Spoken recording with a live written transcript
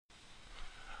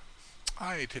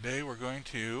Hi, today we're going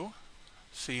to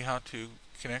see how to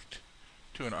connect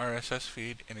to an RSS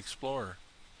feed in Explorer.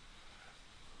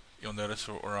 You'll notice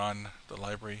that we're on the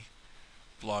library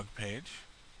blog page.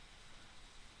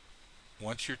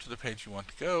 Once you're to the page you want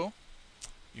to go,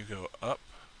 you go up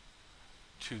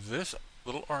to this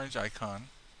little orange icon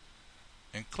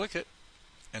and click it,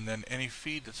 and then any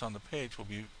feed that's on the page will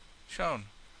be shown.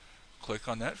 Click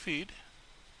on that feed.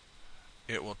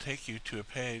 It will take you to a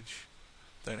page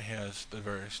that has the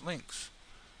various links,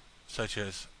 such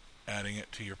as adding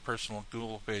it to your personal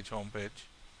Google page homepage,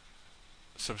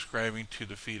 subscribing to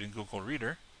the feed in Google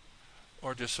Reader,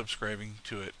 or just subscribing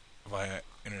to it via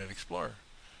Internet Explorer,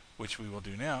 which we will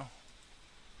do now.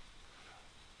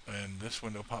 And this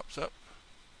window pops up,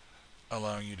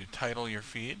 allowing you to title your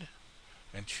feed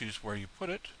and choose where you put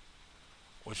it,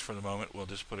 which for the moment we'll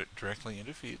just put it directly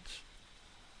into feeds.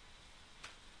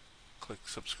 Click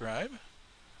subscribe,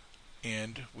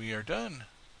 and we are done.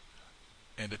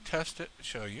 And to test it,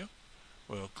 show you,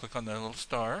 we'll click on that little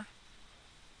star,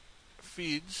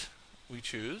 feeds we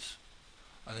choose,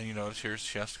 and then you notice here's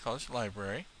Shasta College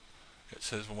Library. It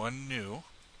says one new.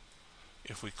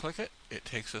 If we click it, it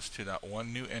takes us to that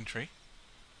one new entry,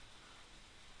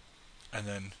 and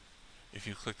then if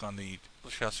you click on the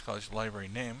Shasta College Library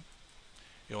name,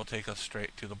 it will take us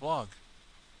straight to the blog.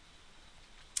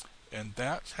 And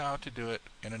that's how to do it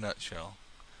in a nutshell.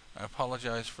 I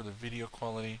apologize for the video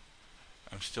quality.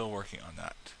 I'm still working on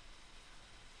that.